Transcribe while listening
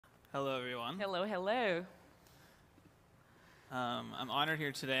Hello, everyone. Hello, hello. I'm honored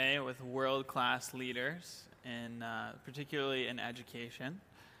here today with world-class leaders, particularly in education.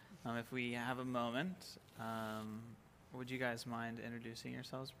 If we have a moment, would you guys mind introducing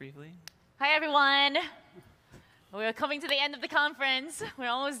yourselves briefly? Hi, everyone. We're coming to the end of the conference. We're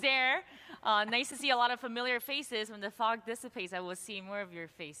almost there. Nice to see a lot of familiar faces. When the fog dissipates, I will see more of your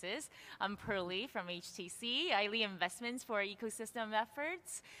faces. I'm Pearly from HTC. I lead investments for our ecosystem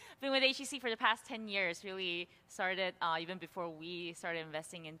efforts. Been with HTC for the past 10 years, really started even before we started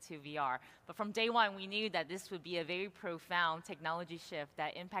investing into VR. But from day one, we knew that this would be a very profound technology shift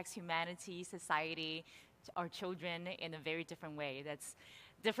that impacts humanity, society, our children in a very different way. That's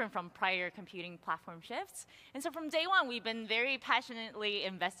different from prior computing platform shifts. And so from day one, we've been very passionately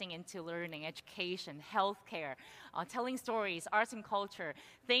investing into learning, education, healthcare, telling stories, arts and culture,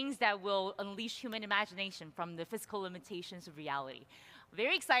 things that will unleash human imagination from the physical limitations of reality.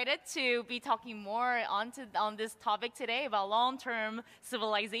 Very excited to be talking more on this topic today about long-term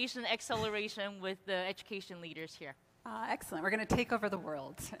civilization acceleration with the education leaders here. Excellent. We're going to take over the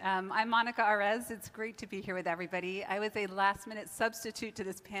world. I'm Monica Arés. It's great to be here with everybody. I was a last-minute substitute to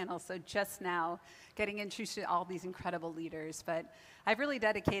this panel, so just now getting introduced to all these incredible leaders. But I've really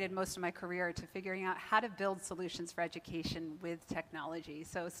dedicated most of my career to figuring out how to build solutions for education with technology.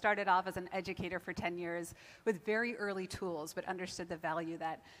 So started off as an educator for 10 years with very early tools, but understood the value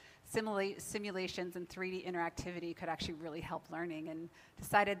that simulations and 3D interactivity could actually really help learning, and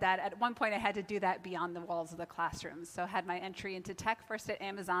decided that at one point I had to do that beyond the walls of the classroom. So had my entry into tech, first at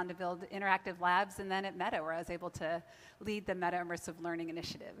Amazon to build interactive labs, and then at Meta, where I was able to lead the Meta Immersive Learning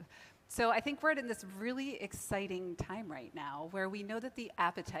Initiative. So I think we're in this really exciting time right now where we know that the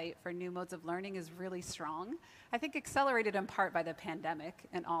appetite for new modes of learning is really strong. I think accelerated in part by the pandemic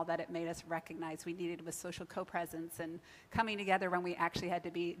and all that it made us recognize we needed with social co-presence and coming together when we actually had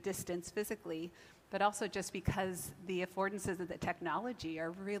to be distanced physically, but also just because the affordances of the technology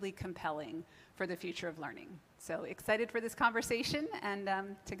are really compelling for the future of learning. So excited for this conversation and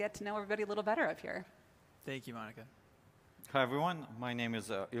to get to know everybody a little better up here. Thank you, Monica. Hi, everyone. My name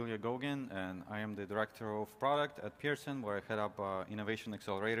is Ilya Gogin, and I am the Director of Product at Pearson, where I head up Innovation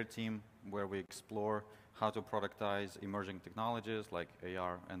Accelerator team, where we explore how to productize emerging technologies like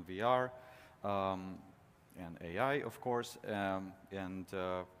AR and VR, and AI, of course.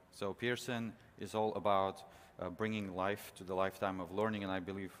 So Pearson is all about bringing life to the lifetime of learning, and I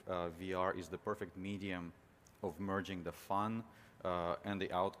believe VR is the perfect medium of merging the fun and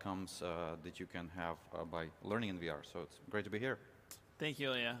the outcomes that you can have by learning in VR. So it's great to be here. Thank you,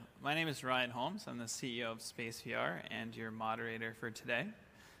 Ilya. My name is Ryan Holmes. I'm the CEO of SpaceVR and your moderator for today.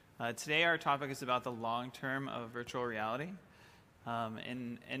 Today our topic is about the long term of virtual reality.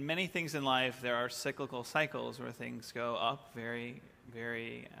 In many things in life, there are cyclical cycles where things go up very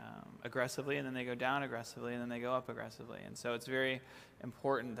aggressively, and then they go down aggressively, and then they go up aggressively. And so it's very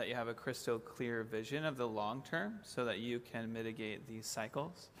important that you have a crystal clear vision of the long term so that you can mitigate these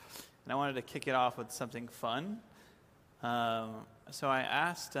cycles. And I wanted to kick it off with something fun. So I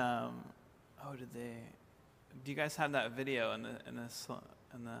asked, do you guys have that video in the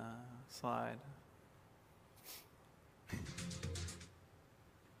slide?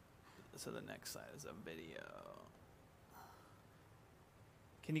 So the next slide is a video.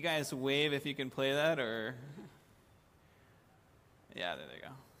 Can you guys wave if you can play that, or? Yeah, there they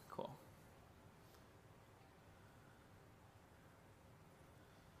go. Cool.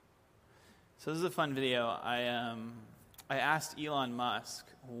 So this is a fun video. I asked Elon Musk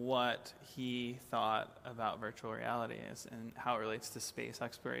what he thought about virtual reality and how it relates to space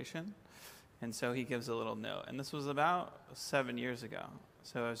exploration. And so he gives a little note. And this was about 7 years ago.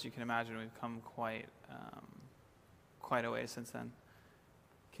 So as you can imagine, we've come quite a way since then.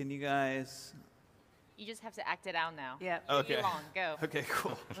 Can you guys? You just have to act it out now. Yeah. Okay. Elon, go. Okay,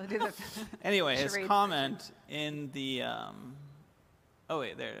 cool. We'll do the Anyway, his charades. comment in the. Oh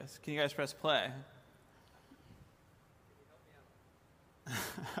wait, there it is. Can you guys press play?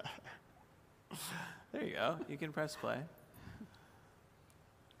 There you go. You can press play.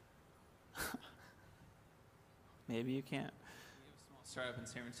 Maybe you can't. We have a small startup in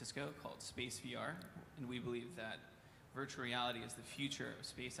San Francisco called SpaceVR, and we believe that virtual reality is the future of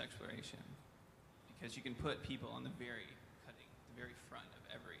space exploration because you can put people on the very front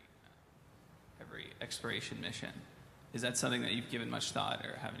of every exploration mission. Is that something that you've given much thought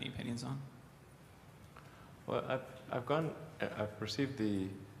or have any opinions on? Well, I've received the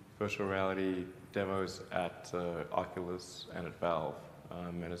virtual reality demos at Oculus and at Valve,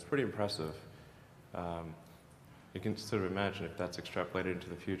 and it's pretty impressive. You can sort of imagine if that's extrapolated into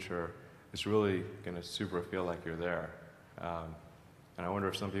the future, it's really going to super feel like you're there. And And I wonder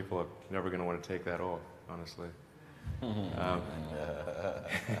if some people are never going to want to take that off, honestly.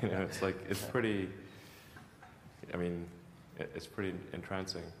 It's like, it's pretty, I mean, it's pretty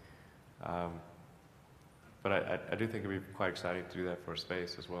entrancing. But I do think it'd be quite exciting to do that for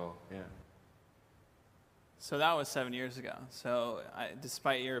space as well, yeah. So that was 7 years ago. So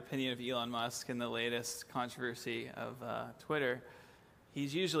despite your opinion of Elon Musk and the latest controversy of Twitter,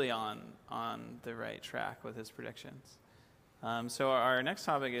 he's usually on the right track with his predictions. So our next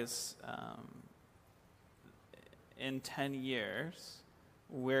topic is, in 10 years,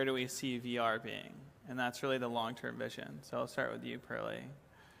 where do we see VR being? And that's really the long-term vision. So I'll start with you, Pearly.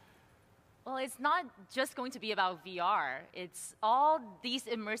 Well, it's not just going to be about VR. It's all these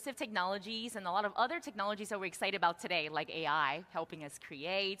immersive technologies and a lot of other technologies that we're excited about today, like AI, helping us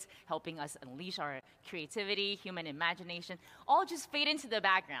create, helping us unleash our creativity, human imagination, all just fade into the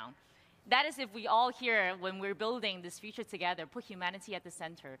background. That is if we all here, when we're building this future together, put humanity at the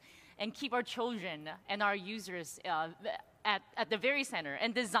center and keep our children and our users at the very center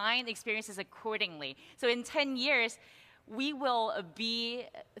and design experiences accordingly. So in 10 years, we will be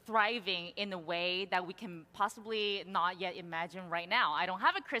thriving in a way that we can possibly not yet imagine right now. I don't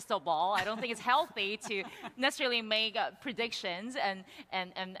have a crystal ball. I don't think it's healthy to necessarily make predictions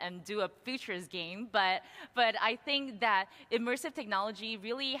and do a futures game. But I think that immersive technology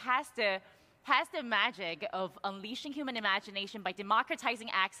really has the magic of unleashing human imagination by democratizing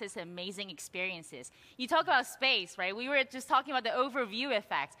access to amazing experiences. You talk about space, right? We were just talking about the overview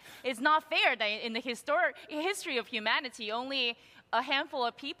effect. It's not fair that in the history of humanity, only a handful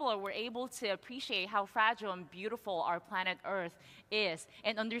of people were able to appreciate how fragile and beautiful our planet Earth is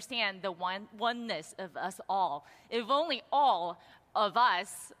and understand the oneness of us all. If only all of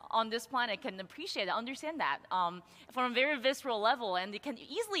us on this planet can appreciate and understand that from a very visceral level, and it can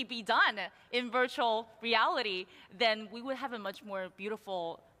easily be done in virtual reality, then we would have a much more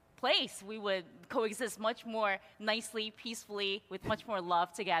beautiful place. We would coexist much more nicely, peacefully, with much more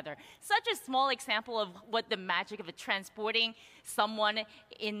love together. Such a small example of what the magic of transporting someone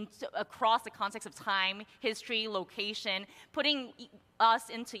across the context of time, history, location, putting us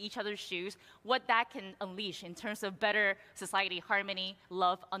into each other's shoes, what that can unleash in terms of better society, harmony,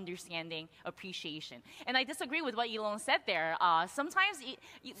 love, understanding, appreciation. And I disagree with what Elon said there. Sometimes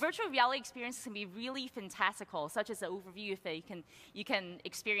virtual reality experiences can be really fantastical, such as the overview that you can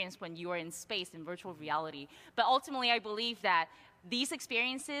experience when you are in space in virtual reality. But ultimately, I believe that these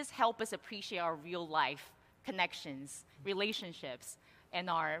experiences help us appreciate our real life connections, relationships, and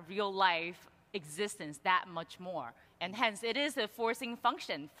our real life existence that much more. And hence, it is a forcing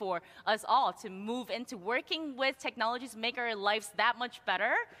function for us all to move into working with technologies, make our lives that much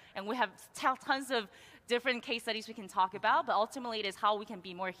better. And we have tons of different case studies we can talk about, but ultimately it is how we can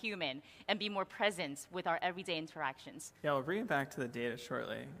be more human and be more present with our everyday interactions. Yeah, we'll bring it back to the data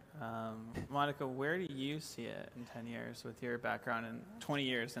shortly. Monica, where do you see it in 10 years with your background in 20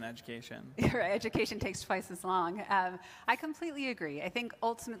 years in education? Your education takes twice as long. I completely agree. I think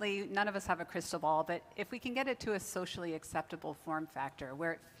ultimately none of us have a crystal ball, but if we can get it to a socially acceptable form factor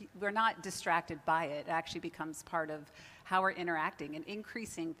where we're not distracted by it, it actually becomes part of how we're interacting, and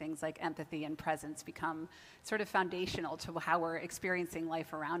increasing things like empathy and presence become sort of foundational to how we're experiencing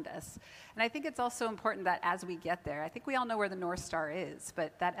life around us. And I think it's also important that as we get there, I think we all know where the North Star is,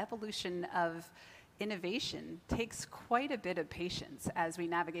 but that evolution of innovation takes quite a bit of patience as we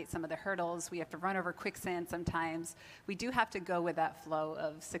navigate some of the hurdles. We have to run over quicksand sometimes. We do have to go with that flow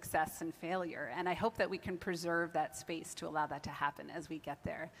of success and failure. And I hope that we can preserve that space to allow that to happen as we get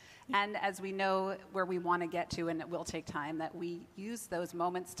there. And as we know where we want to get to, and it will take time, that we use those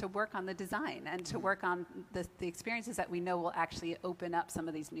moments to work on the design and to work on the experiences that we know will actually open up some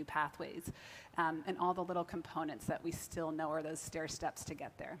of these new pathways and all the little components that we still know are those stair steps to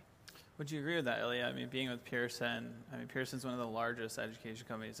get there. Would you agree with that, Ilya? I mean, being with Pearson, Pearson's one of the largest education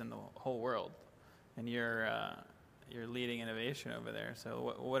companies in the whole world, and you're leading innovation over there.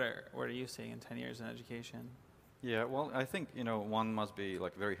 So what are you seeing in 10 years in education? Yeah, well, I think one must be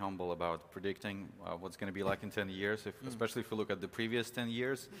very humble about predicting what's going to be like in 10 years. Especially if we look at the previous 10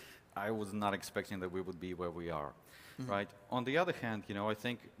 years, I was not expecting that we would be where we are, right? On the other hand, I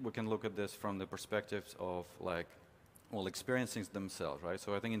think we can look at this from the perspectives of experiencing themselves, right?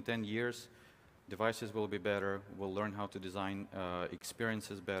 So I think in 10 years, devices will be better. We'll learn how to design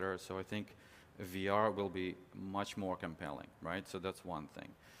experiences better. So I think VR will be much more compelling, right? So that's one thing.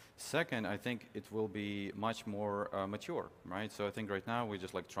 Second, I think it will be much more mature, right? So I think right now we're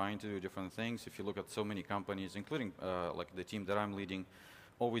just trying to do different things. If you look at so many companies, including the team that I'm leading,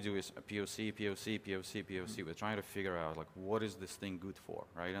 all we do is POC, POC, POC, POC. We're trying to figure out what is this thing good for,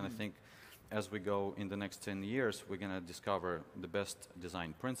 right? And I think as we go in the next 10 years, we're going to discover the best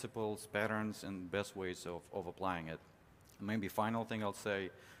design principles, patterns, and best ways of applying it. Maybe final thing I'll say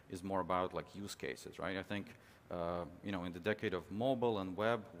is more about like use cases, right? I think, you know, in the decade of mobile and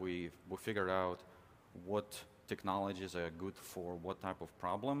web, we figured out what technologies are good for what type of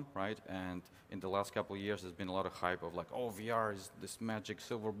problem, right? And in the last couple of years, there's been a lot of hype of like, oh, VR is this magic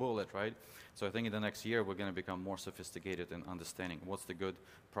silver bullet, right? So I think in the next year, we're going to become more sophisticated in understanding what's the good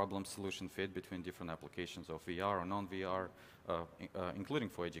problem-solution fit between different applications of VR or non-VR, including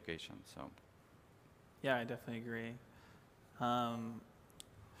for education. So, yeah, I definitely agree.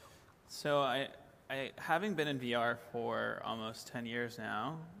 So having been in VR for almost 10 years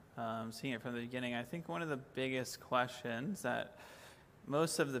now, seeing it from the beginning, I think one of the biggest questions that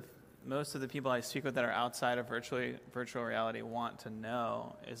most of the people I speak with that are outside of virtual reality want to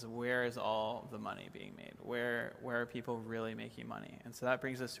know is, where is all the money being made? Where are people really making money? And so that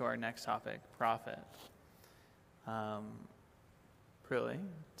brings us to our next topic, profit. Pearly,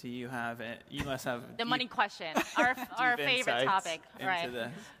 do you have it? You must have the money question, our favorite topic, right?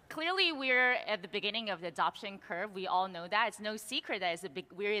 This. Clearly, we're at the beginning of the adoption curve. We all know that. It's no secret that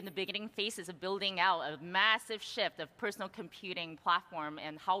we're in the beginning phases of building out a massive shift of personal computing platform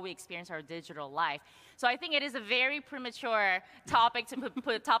and how we experience our digital life. So I think it is a very premature topic to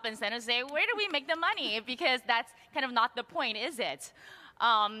put top and center and say, where do we make the money? Because that's kind of not the point, is it?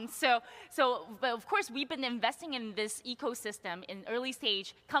 But of course, we've been investing in this ecosystem in early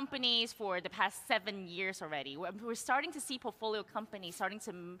stage companies for the past 7 years already. We're starting to see portfolio companies starting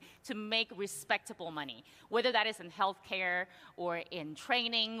to make respectable money, whether that is in healthcare or in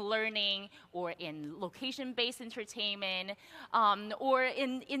training, learning, or in location-based entertainment, or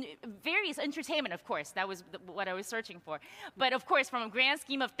in various entertainment, of course. That was what I was searching for. But of course, from a grand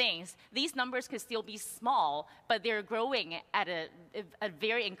scheme of things, these numbers could still be small, but they're growing at a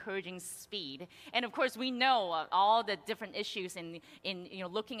very encouraging speed. And of course, we know all the different issues in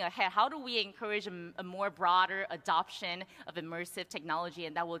looking ahead. How do we encourage a more broader adoption of immersive technology?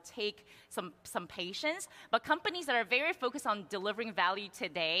 And that will take some patience. But companies that are very focused on delivering value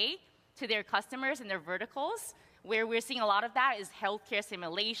today to their customers and their verticals, where we're seeing a lot of that is healthcare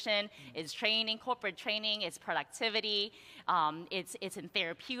simulation, it's training, corporate training, it's productivity, it's in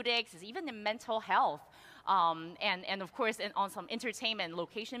therapeutics, it's even in mental health. And of course, on some entertainment,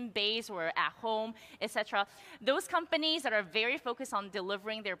 location-based or at home, etc. Those companies that are very focused on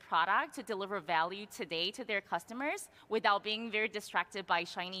delivering their product to deliver value today to their customers without being very distracted by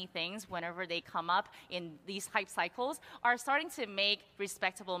shiny things whenever they come up in these hype cycles are starting to make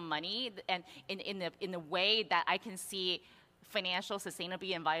respectable money, and in a way that I can see financial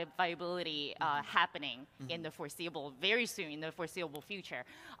sustainability and viability happening in the foreseeable, very soon in the foreseeable future.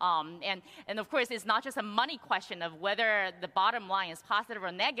 And of course, it's not just a money question of whether the bottom line is positive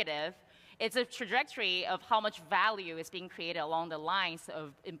or negative. It's a trajectory of how much value is being created along the lines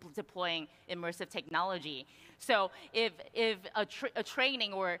of deploying immersive technology. So if a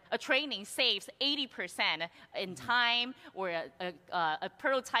training saves 80% in time, or a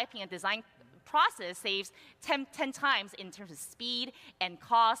prototyping and design process saves 10 times in terms of speed and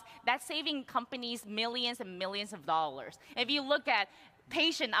cost, that's saving companies millions and millions of dollars. If you look at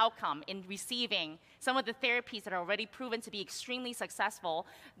patient outcome in receiving some of the therapies that are already proven to be extremely successful,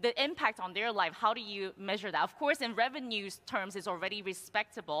 the impact on their life, how do you measure that? Of course, in revenue terms, it's already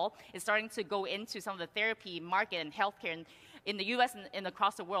respectable. It's starting to go into some of the therapy market and healthcare and in the US and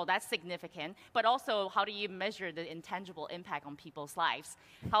across the world. That's significant. But also, how do you measure the intangible impact on people's lives?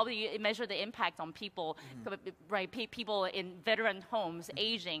 How do you measure the impact on people, right? People in veteran homes,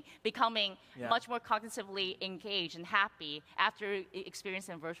 aging, becoming much more cognitively engaged and happy after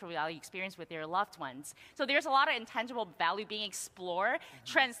experiencing virtual reality experience with their loved ones. So there's a lot of intangible value being explored,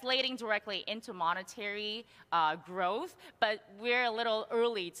 translating directly into monetary growth. But we're a little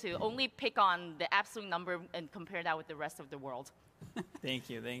early to only pick on the absolute number and compare that with the rest of the world. Thank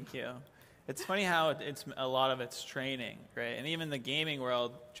you. It's funny how it's a lot of it's training, right? And even the gaming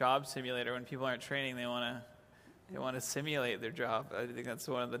world, job simulator, when people aren't training, they want to simulate their job. I think that's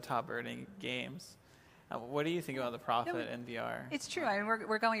one of the top earning games. What do you think about the profit in VR? It's true. I mean,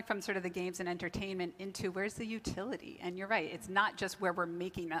 we're going from sort of the games and entertainment into where's the utility. And you're right. It's not just where we're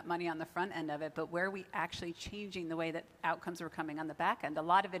making that money on the front end of it, but where are we actually changing the way that outcomes are coming on the back end. A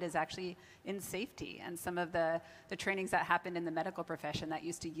lot of it is actually in safety. And some of the trainings that happened in the medical profession that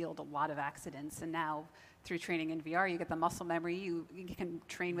used to yield a lot of accidents. And now through training in VR, you get the muscle memory, you can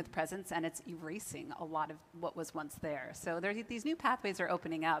train with presence, and it's erasing a lot of what was once there. So these new pathways are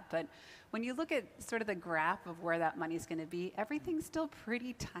opening up, but when you look at sort of the graph of where that money's going to be, everything's still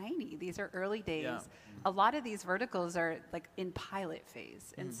pretty tiny. These are early days. Yeah. A lot of these verticals are like in pilot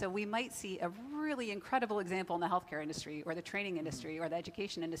phase, and so we might see a really incredible example in the healthcare industry or the training industry or the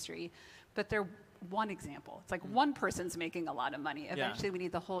education industry, but they're one example. It's like one person's making a lot of money. Eventually we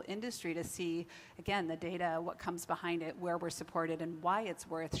need the whole industry to see, again, the data, what comes behind it, where we're supported, and why it's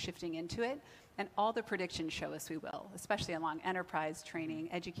worth shifting into it. And all the predictions show us we will, especially along enterprise, training,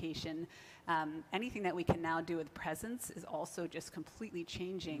 education. Anything that we can now do with presence is also just completely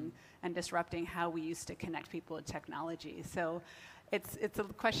changing and disrupting how we used to connect people with technology. So it's a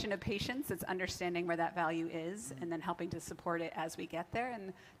question of patience. It's understanding where that value is and then helping to support it as we get there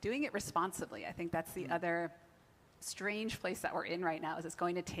and doing it responsibly. I think that's the other strange place that we're in right now, is it's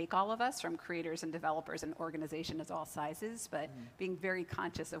going to take all of us, from creators and developers and organizations of all sizes, but being very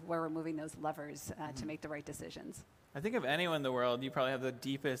conscious of where we're moving those levers to make the right decisions. I think of anyone in the world, you probably have the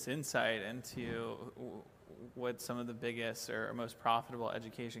deepest insight into what some of the biggest or most profitable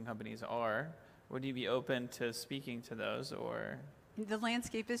education companies are. Would you be open to speaking to those, or? The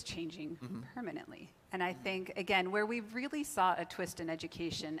landscape is changing permanently. And I think, again, where we really saw a twist in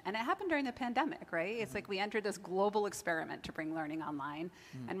education, and it happened during the pandemic, right? It's like we entered this global experiment to bring learning online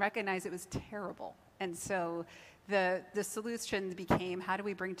and recognized it was terrible. And so the solution became, how do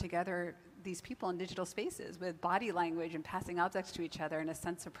we bring together these people in digital spaces with body language and passing objects to each other and a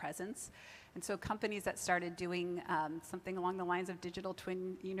sense of presence? And so companies that started doing something along the lines of digital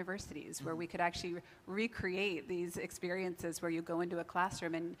twin universities, where we could actually recreate these experiences where you go into a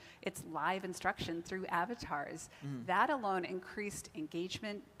classroom and it's live instruction through avatars. That alone increased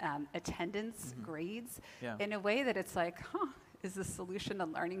engagement, attendance, grades, in a way that it's like, is the solution to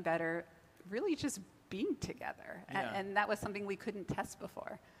learning better really just being together? And that was something we couldn't test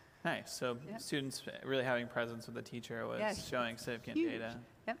before. Nice. So students really having presence with the teacher was showing significant data.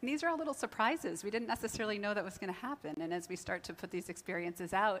 Yep. And these are all little surprises. We didn't necessarily know that was going to happen. And as we start to put these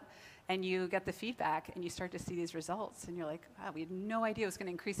experiences out and you get the feedback and you start to see these results and you're like, wow, we had no idea it was going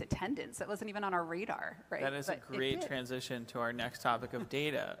to increase attendance. That wasn't even on our radar, right? That is a great transition to our next topic of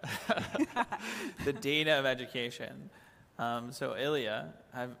data, the data of education. So Ilya,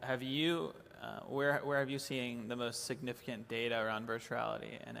 have you, where have you seen the most significant data around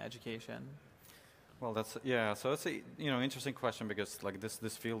virtuality and education? Well, so it's a interesting question, because like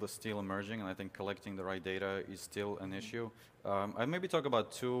this field is still emerging, and I think collecting the right data is still an issue. I maybe talk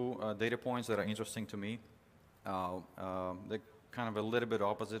about two data points that are interesting to me. They're kind of a little bit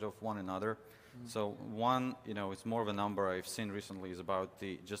opposite of one another. So one, it's more of a number I've seen recently, is about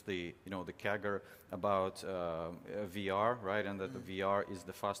the CAGR about VR, right? And that the VR is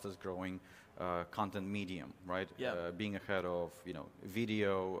the fastest growing content medium, right? Being ahead of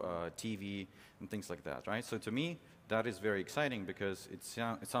video, TV, and things like that, right? So to me, that is very exciting, because it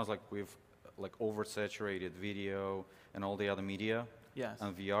sounds like we've oversaturated video and all the other media. Yes.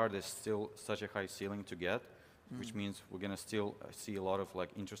 And VR, there's still such a high ceiling to get, which means we're going to still see a lot of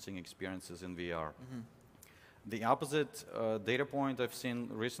interesting experiences in VR. The opposite data point I've seen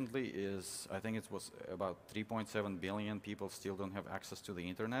recently is, I think it was about 3.7 billion people still don't have access to the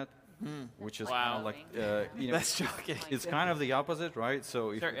internet, which is kind of like, that's shocking. It's kind of the opposite, right?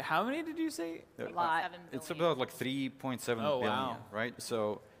 So Sorry, how many did you say? A lot. It's about like 3.7 billion, right?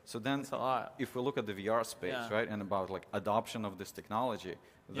 So then, that's a lot. if we look at the VR space, right, and about like adoption of this technology,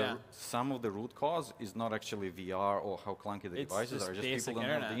 some of the root cause is not actually VR or how clunky the devices are, just people don't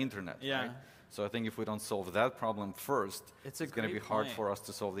have the internet, right? So I think if we don't solve that problem first, it's going to be hard for us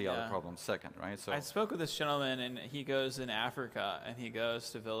to solve the other problem second, right? So I spoke with this gentleman, and he goes in Africa, and he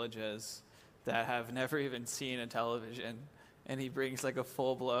goes to villages that have never even seen a television, and he brings like a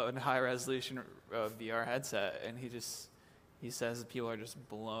full-blown high-resolution VR headset, and he says that people are just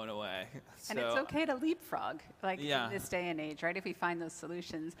blown away. And it's okay to leapfrog, in this day and age, right? If we find those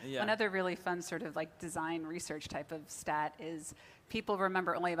solutions. Another really fun sort of like design research type of stat is people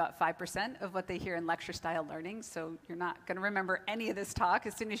remember only about 5% of what they hear in lecture style learning. So you're not going to remember any of this talk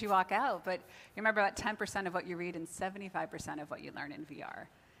as soon as you walk out, but you remember about 10% of what you read and 75% of what you learn in VR.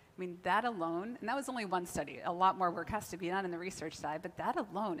 I mean, that alone, and that was only one study, a lot more work has to be done in the research side, but that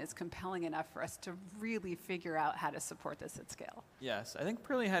alone is compelling enough for us to really figure out how to support this at scale. Yes, I think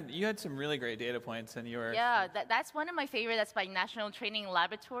Pearly you had some really great data points in your... Yeah, that's one of my favorite. That's by National Training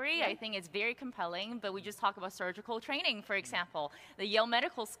Laboratory. I think it's very compelling, but we just talk about surgical training, for example. The Yale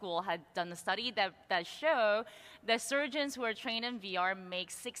Medical School had done a study that show that surgeons who are trained in VR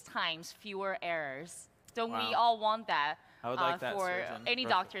make 6 times fewer errors. Don't we all want that? I would like that, for surgeon. any Perfect.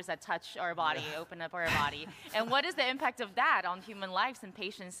 doctors that touch our body, open up our body. And what is the impact of that on human lives and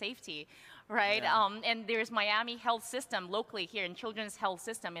patient safety, right? Yeah. And there's Miami Health System locally here in Children's Health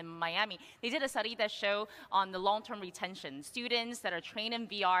System in Miami. They did a study that showed on the long-term retention. Students that are trained in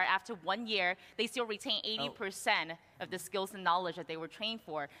VR, after 1 year, they still retain 80% of the skills and knowledge that they were trained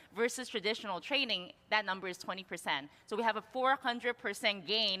for, versus traditional training, that number is 20%. So we have a 400%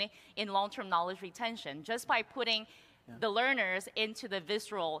 gain in long-term knowledge retention just by putting the learners into the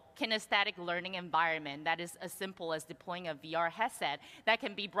visceral kinesthetic learning environment that is as simple as deploying a VR headset that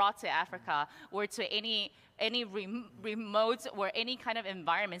can be brought to Africa or to any remote or any kind of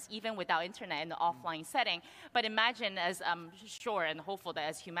environments, even without internet in the offline setting. But imagine, as I'm sure and hopeful that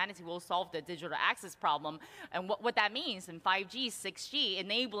as humanity will solve the digital access problem, and what that means in 5G, 6G,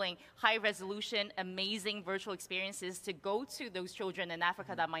 enabling high resolution, amazing virtual experiences to go to those children in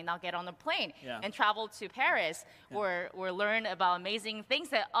Africa that might not get on a plane and travel to Paris or learn about amazing things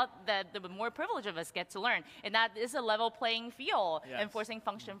that the more privileged of us get to learn. And that is a level playing field, enforcing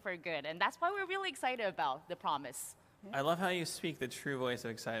function for good. And that's why we're really excited about the promise. I love how you speak the true voice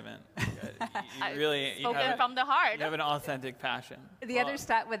of excitement. You really Spoken from the heart. You have an authentic passion. The other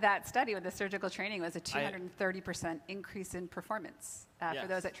stat with that study, with the surgical training, was a 230% increase in performance for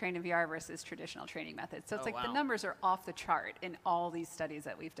those that train in VR versus traditional training methods. So it's like the numbers are off the chart in all these studies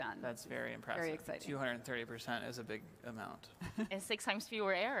that we've done. That's very impressive. Very exciting. 230% is a big amount. And 6 times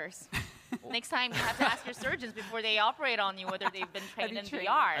fewer errors. Next time you have to ask your surgeons before they operate on you whether they've been trained in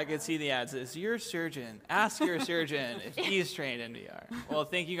VR. I could see the ads. It's your surgeon. Ask your surgeon if he's trained in VR. Well,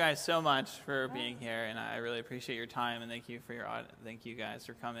 thank you guys so much for being here, and I really appreciate your time, and thank you guys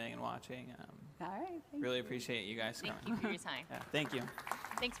for coming and watching. All right. Really appreciate you guys coming. Thank you for your time. Thank you.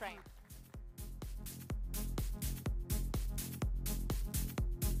 Thanks, Ryan.